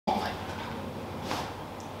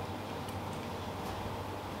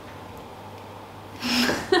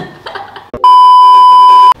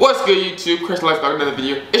good, YouTube? Chris Lexx back with another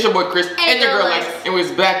video. It's your boy Chris and your girl Lexx, and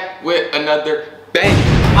we're back with another bang.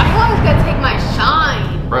 Why you always gotta take my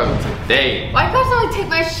shine? Bro, today. Why you guys always take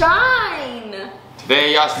my shine?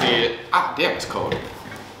 Today, y'all see it. Ah, damn, it's cold.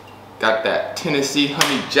 Got that Tennessee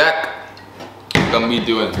Honey Jack. Gonna be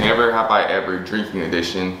doing Never Have I Ever Drinking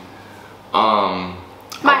Edition.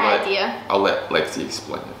 Idea. I'll let Lexi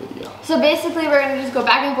explain the video. So basically, we're gonna just go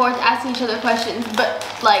back and forth asking each other questions, but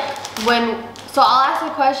like so I'll ask a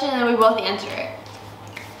question and we both answer it.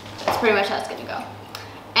 That's pretty much how it's gonna go.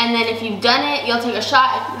 And then if you've done it, you'll take a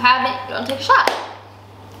shot. If you haven't, you don't take a shot.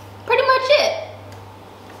 Pretty much it.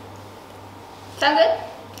 Sound good?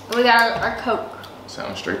 And we got our Coke.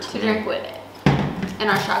 Sounds straight to me. Drink with it. And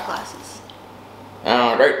our shot glasses.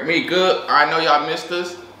 Alright, me good. I know y'all missed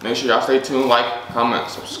us. Make sure y'all stay tuned, like, comment,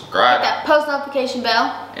 subscribe. Hit that post notification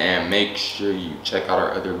bell. And make sure you check out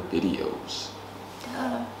our other videos.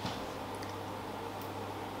 Duh.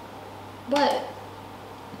 What?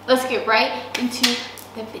 Let's get right into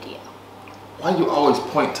the video. Why you always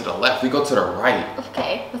point to the left? We go to the right.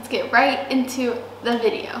 Okay, let's get right into the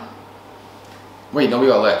video. Wait, no, we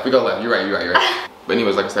go left. We go left. You're right. But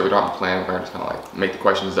anyways, like I said, we don't have a plan. We're just kind of like make the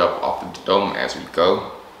questions up off the dome as we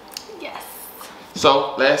go. Yes.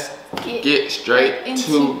 So let's get straight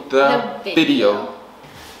into the video.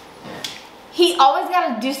 He always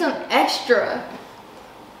gotta do some extra.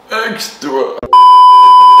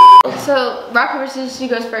 So, rock, paper, scissors, she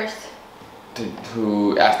goes first.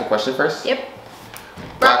 To ask the question first? Yep.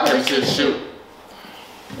 Rock, paper, scissors, shoot.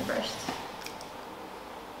 You first.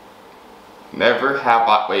 Never have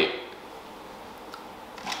I, wait.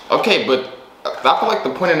 Okay, but I feel like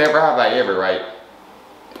the point of never have I ever, right?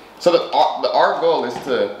 So our goal is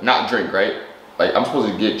to not drink, right? Like, I'm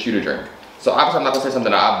supposed to get you to drink. So obviously I'm not gonna say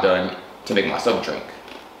something that I've done to make myself drink.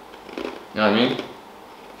 You know what I mean?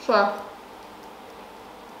 Sure.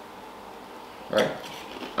 Right?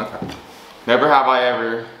 Okay. Never have I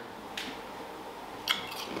ever.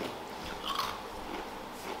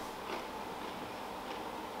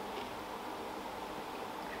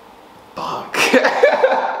 Fuck.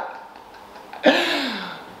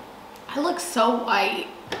 I look so white.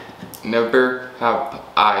 Never have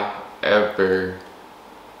I ever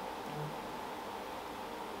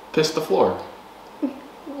pissed the floor.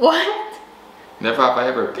 What? Never have I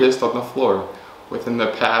ever pissed on the floor within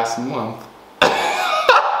the past month.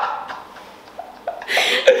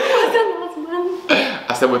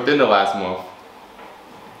 I said within the last month.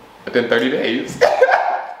 Within 30 days.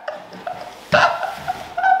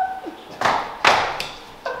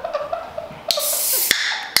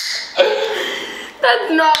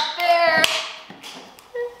 That's not fair.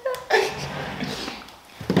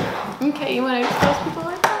 Okay, you want to expose people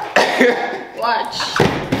like that? Watch.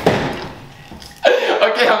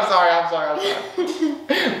 Okay, I'm sorry.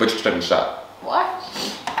 But you're taking a shot. Watch.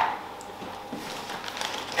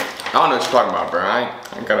 I don't know what you're talking about, bro. I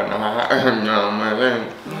ain't gotta know how. You don't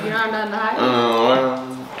know how.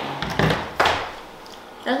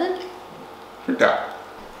 Nothing? Yeah.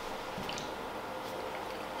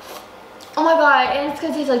 Oh my god, and it's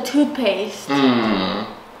gonna taste like toothpaste.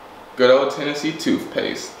 Good old Tennessee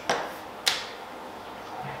toothpaste.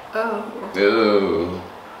 Oh. Ew.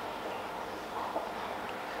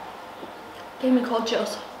 Gave me cold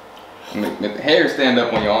chills. Make the hair stand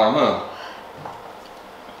up on your arm, huh?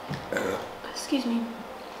 Excuse me.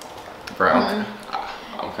 Bro, I'm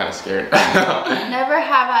kind of scared. Never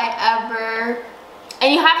have I ever,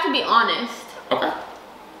 and you have to be honest. Okay.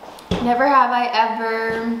 Never have I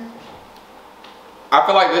ever. I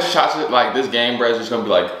feel like this shots, like this game, bro, is just gonna be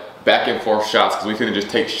like back and forth shots because we couldn't just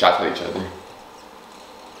take shots at each other.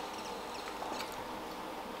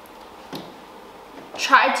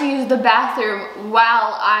 Try to use the bathroom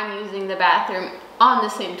while I'm using the bathroom on the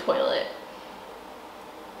same toilet.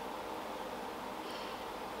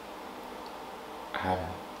 I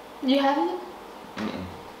haven't. You haven't?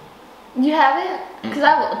 You haven't? Because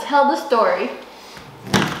I will tell the story.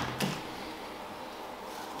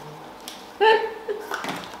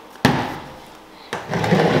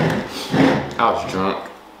 I was drunk.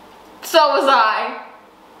 So was I.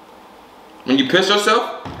 When you pissed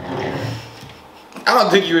yourself? I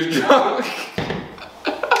don't think you was drunk.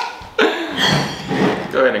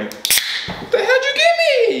 Go ahead and. What the hell'd you give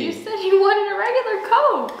me? You said you wanted a regular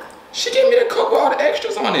Coke. She gave me the Coke with all the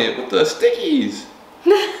extras on it, with the stickies.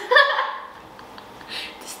 The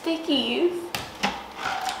stickies.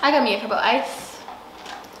 I got me a cup of ice.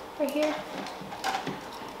 Right here.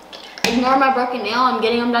 Ignore my broken nail, I'm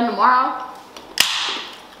getting them done tomorrow.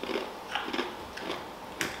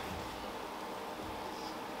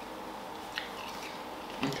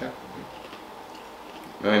 Okay.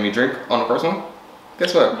 You made me drink on the first one?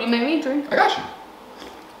 Guess what? You made me drink. I got you.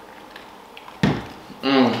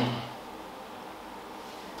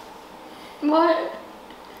 What?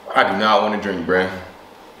 I do not want to drink, bruh.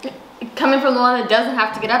 Coming from the one that doesn't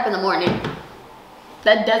have to get up in the morning.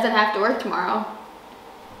 That doesn't have to work tomorrow.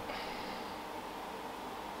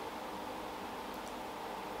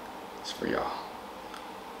 It's for y'all.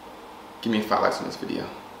 Give me 5 likes on this video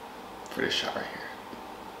for this shot right here.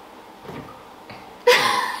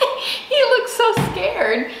 He looks so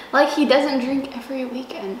scared. Like he doesn't drink every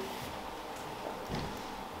weekend.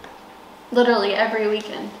 Literally every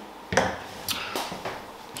weekend.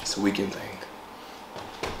 It's a weekend thing.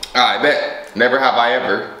 Alright, bet. Never have I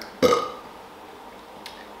ever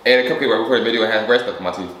ate a cupcake right before the video and had bread stuck in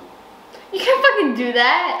my teeth. You can't fucking do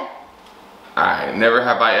that. Alright, never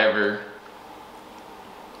have I ever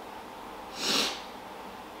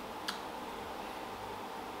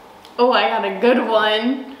Oh, I got a good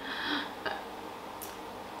one.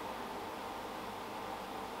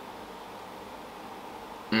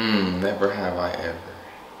 Never have I ever.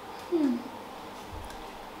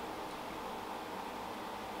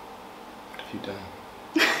 What have you done?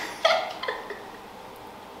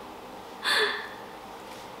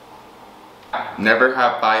 Never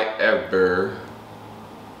have I ever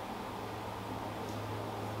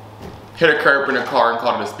hit a curb in a car and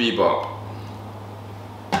called it a speed bump.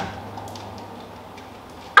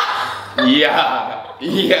 Yeah,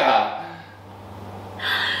 yeah.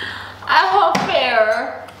 I hope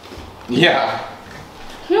fair. Yeah.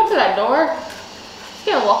 Can you open that door? It's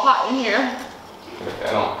getting a little hot in here.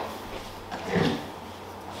 I don't.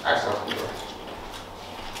 Actually, I'll open the door.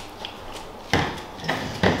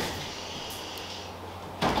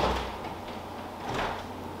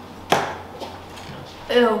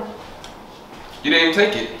 Ew. You didn't even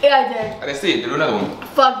take it. Yeah, I did. I didn't see it. Do another one.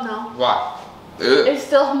 Fuck no. Why? Ugh. It's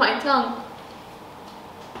still on my tongue.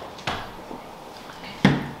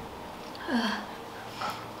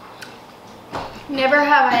 Never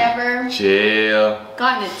have I ever Chill.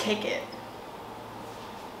 gotten a ticket.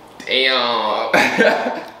 Damn.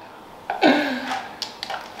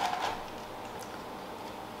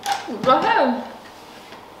 Go ahead.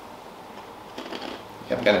 You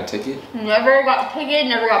haven't gotten a ticket? Never got ticket,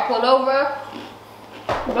 never got pulled over.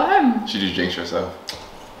 Go ahead. She just jinxed herself.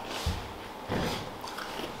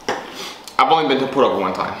 I've only been pulled over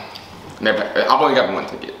one time. Never. I've only got one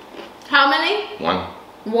ticket. How many? One.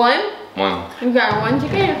 One? One. You got one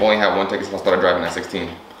ticket? I've only had one ticket since I started driving at 16.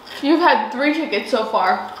 You've had 3 tickets so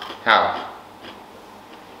far. How?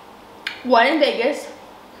 1 in Vegas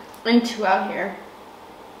and 2 out here.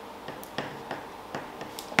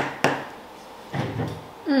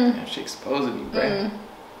 Damn, she exposing me, bruh.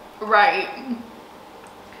 Right.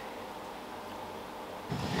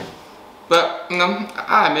 But, you know,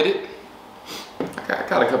 I admit it. I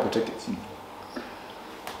got a couple tickets.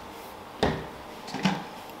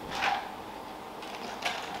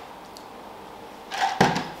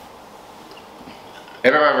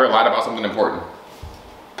 Have I ever lied about something important?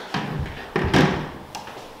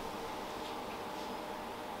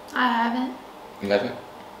 I haven't. You haven't?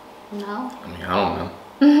 No. I mean, I don't know.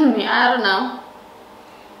 Yeah, I don't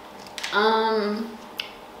know.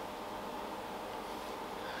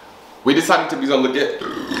 We decided to be on look at.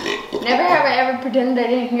 Never have I ever pretended I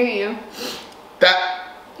didn't hear you. That.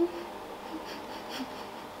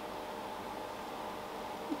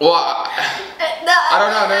 Well, I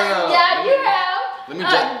don't know. No. Yeah, you have. Let me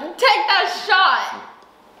take that shot.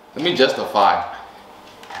 Let me justify.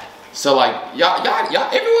 So like y'all,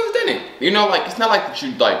 everyone's done it. You know, like it's not like that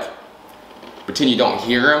you like pretend you don't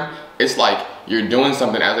hear them. It's like you're doing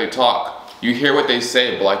something as they talk. You hear what they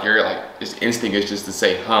say, but like your like this instinct is just to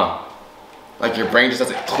say, huh. Like your brain just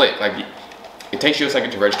doesn't click. Like it takes you a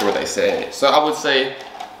second to register what they say. So I would say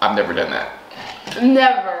I've never done that.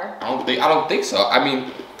 Never. I don't think so. I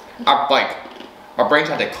mean, my brain's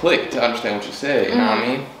had to click to understand what you say. You know what I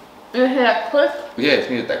mean? You hear that click? Yeah, it's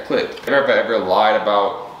needed that click. Have I ever lied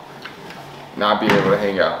about not being able to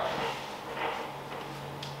hang out?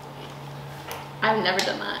 I've never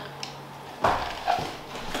done that.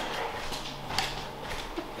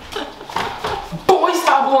 Boy,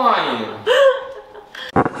 stop lying!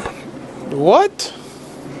 What?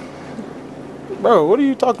 Bro, what are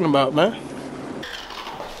you talking about, man?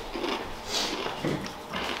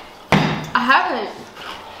 I haven't.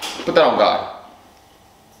 Put that on God.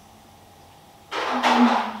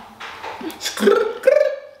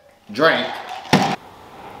 Drink.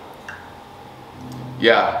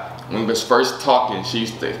 Yeah, when we was first talking, she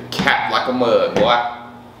used to cap like a mug, boy.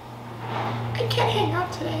 I can't hang out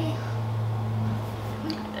today.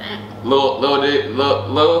 Little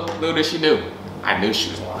did she knew. I knew she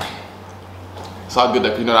was lying. It's all good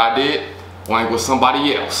that you know what I did. Wanting with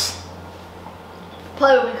somebody else.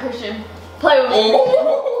 Play with me, Christian. Play with me.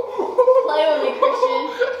 Play with me, Christian.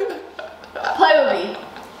 Play with me.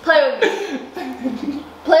 Play with me.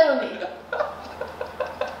 Play with me.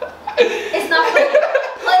 It's not funny.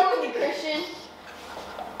 Play with me, Christian.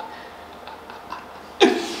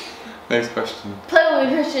 Next question. Play with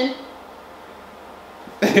me, Christian.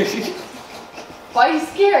 Why are you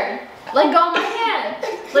scared? Let go of my hand.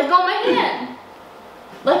 Let go of my hand.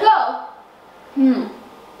 Let go.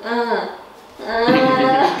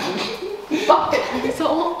 Fuck it,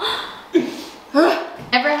 asshole.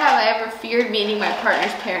 Never have I ever feared meeting my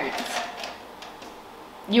partner's parents.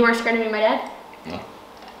 You were scared to meet my dad? No.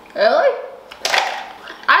 Really?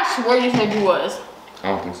 I swear you said you was. I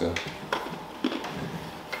don't think so.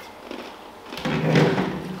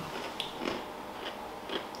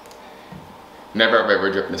 Never have I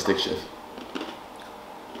ever driven a stick shift.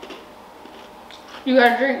 You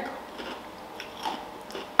got a drink.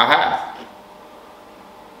 I have.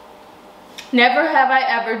 Never have I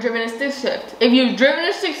ever driven a stick shift. If you've driven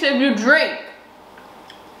a stick shift, you drink.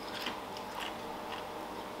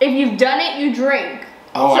 If you've done it, you drink.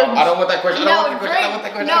 Oh, So I don't want that question. I don't want that question. I don't want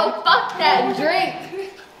that question. No, fuck that. Drink.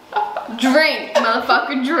 Drink,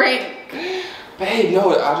 motherfucker, drink. Babe,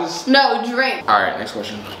 no, I just. No, drink. All right, next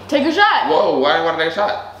question. Take a shot. Whoa, why do you want to take a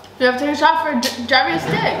shot? You have to take a shot for driving a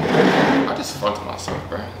stick. I just fucked myself,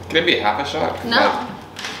 bro. Can it be half a shot? No.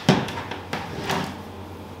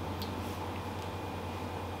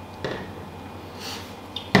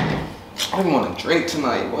 I don't even want to drink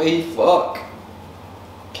tonight. Wait, fuck.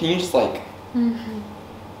 Can you just like?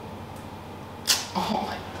 Oh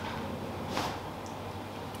my.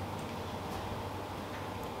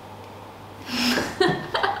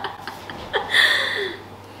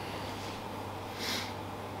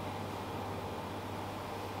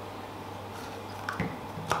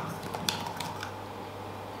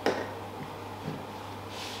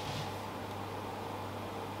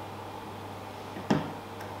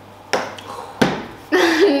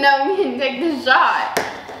 No, you can take the shot.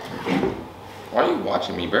 Why are you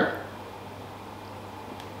watching me, bro?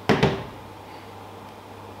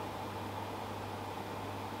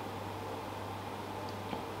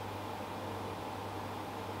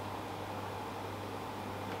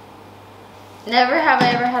 Never have I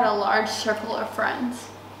ever had a large circle of friends.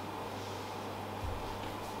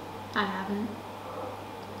 I haven't.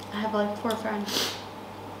 I have like 4 friends.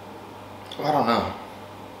 Well, I don't know.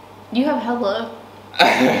 You have hella. You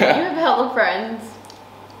have hella friends.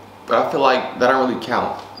 But I feel like that don't really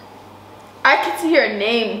count. I consider a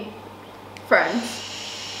name friends.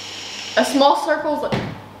 A small circle is like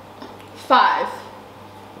 5.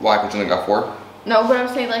 Why? Because you only got 4? No, but I'm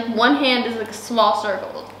saying like 1 hand is like a small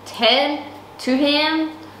circle. 10, 2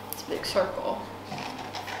 hands, it's a big circle.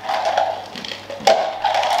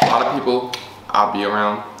 A lot of people I'll be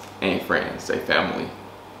around ain't friends, they family.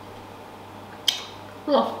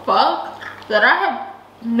 The fuck? That I have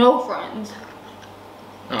no friends.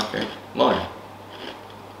 Okay, Lauren.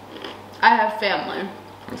 I have family.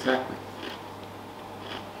 Exactly.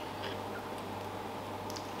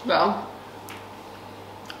 So.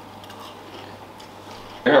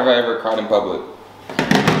 Have I ever cried in public?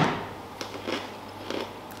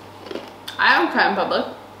 I don't cry in public.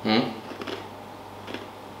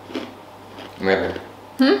 Never.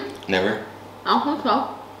 Never. I don't think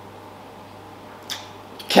so.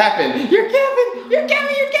 Capping! You're capping! You're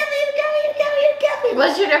capping! You're capping! You're capping! You're capping! You're capping!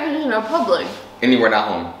 What's your definition of public? Anywhere not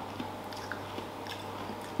home.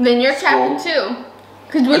 Then you're capping too.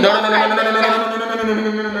 Cause we No, that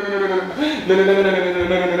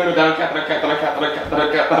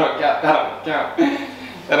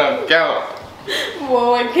don't count.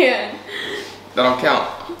 Whoa, I can't. That don't count.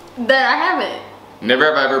 That I haven't. Never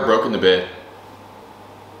have I ever broken the bed.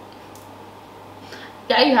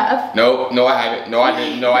 Yeah, you have. No, I haven't. No, I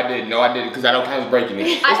didn't. No, I didn't. No, I didn't. Because I don't count as breaking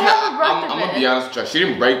it. I haven't broke the I'm bed. gonna be honest with you. She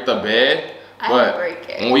didn't break the bed. I But didn't break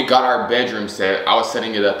it. when we got our bedroom set, I was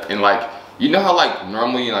setting it up in like, you know how like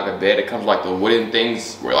normally in like a bed it comes with like the wooden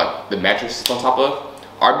things where like the mattress is on top of?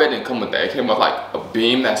 Our bed didn't come with that. It came with like a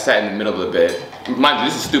beam that sat in the middle of the bed. Mind you,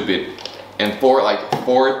 this is stupid. And four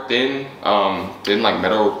thin like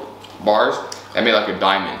metal bars that made like a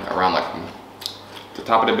diamond around like from the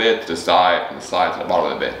top of the bed to the side, from the side to the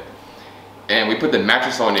bottom of the bed. And we put the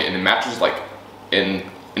mattress on it, and the mattress like in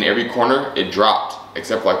every corner it dropped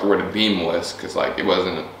except for like where the beam was, because like it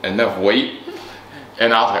wasn't enough weight.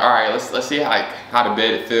 And I was like, all right, let's see how the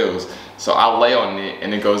bed feels. So I lay on it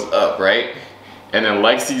and it goes up, right? and then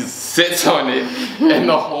Lexi sits on it, and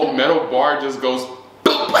the whole metal bar just goes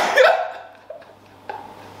boop.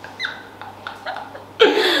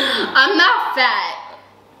 I'm not fat.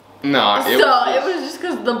 Nah, it was just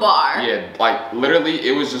because of the bar. Yeah, like literally,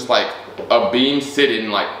 it was just like a beam sitting,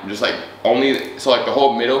 like just like only so like the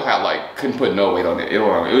whole middle had like couldn't put no weight on it. It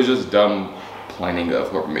was just dumb planning of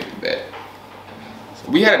whoever made the bet.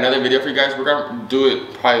 So we had another video for you guys. We're gonna do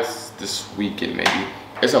it probably this weekend maybe.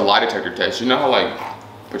 It's a lie detector test. You know how like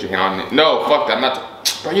put your hand on it? No, fuck that. I'm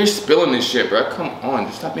not. Bro, you're spilling this shit, bro. Come on,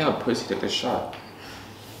 just stop being a pussy. Take this shot.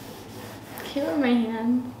 Keep on my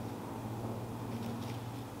hand.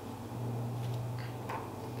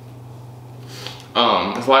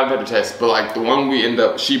 It's a lie detector test, but like the one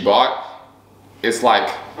she bought, it's like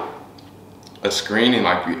a screen and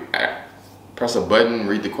like you press a button,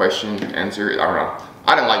 read the question, answer it. I don't know.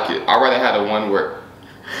 I didn't like it. I'd rather have the one where,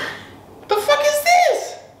 the fuck is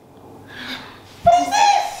this? What is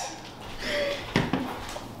this?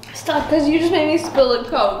 Stop, because you just made me spill a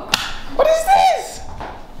Coke. What is this?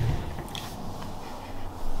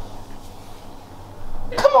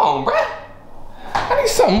 Come on, bruh. I need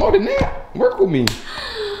something more than that. Work with me.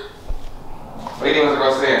 What do you think was the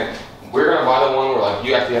girl saying? We're gonna buy the one where like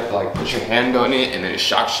you actually have to like put your hand on it and then it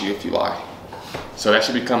shocks you if you lie. So that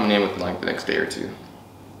should be coming in within like the next day or two.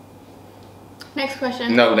 Next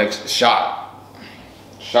question. No, next shot.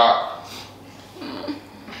 Shot.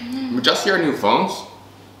 We just see our new phones.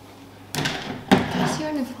 Just see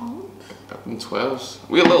our new phones? Up in 12s.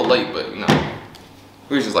 We a little late, but you know.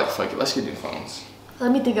 We was just like, fuck it, let's get new phones.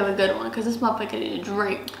 Let me think of a good one, because this motherfucker need a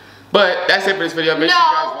drink. But that's it for this video. Make sure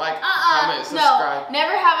you guys like, comment, subscribe. No,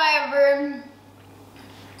 never have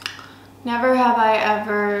I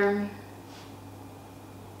ever.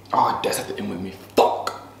 Oh, that's at the end with me.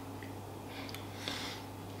 Fuck.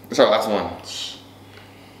 That's our last one.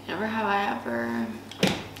 Never have I ever.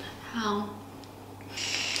 How?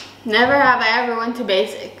 Never have I ever went to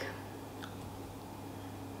basic.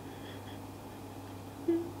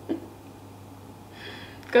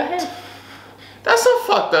 Go ahead. That's some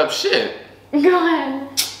fucked up shit. Go ahead.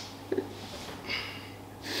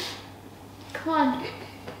 Come on.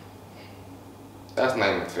 That's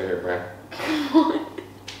not even fair, bro. Come on.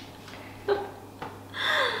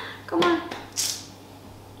 Come on.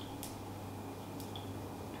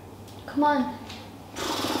 Come on.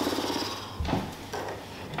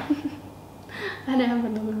 I didn't have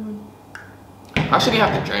another one. How should you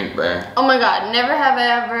have to drink, bro? Oh my god, never have I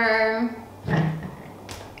ever.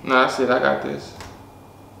 No, that's it. I got this.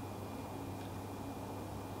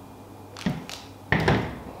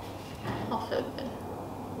 I'll feel good.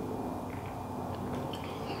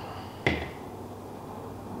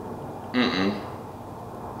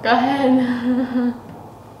 Go ahead.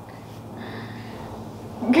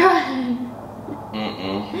 Go ahead.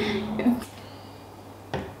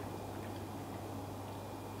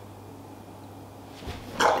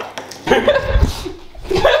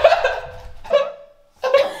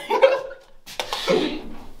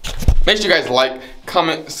 Make sure you guys like,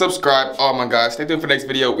 comment, subscribe. Oh my god, stay tuned for the next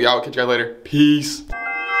video. We all catch you guys later. Peace.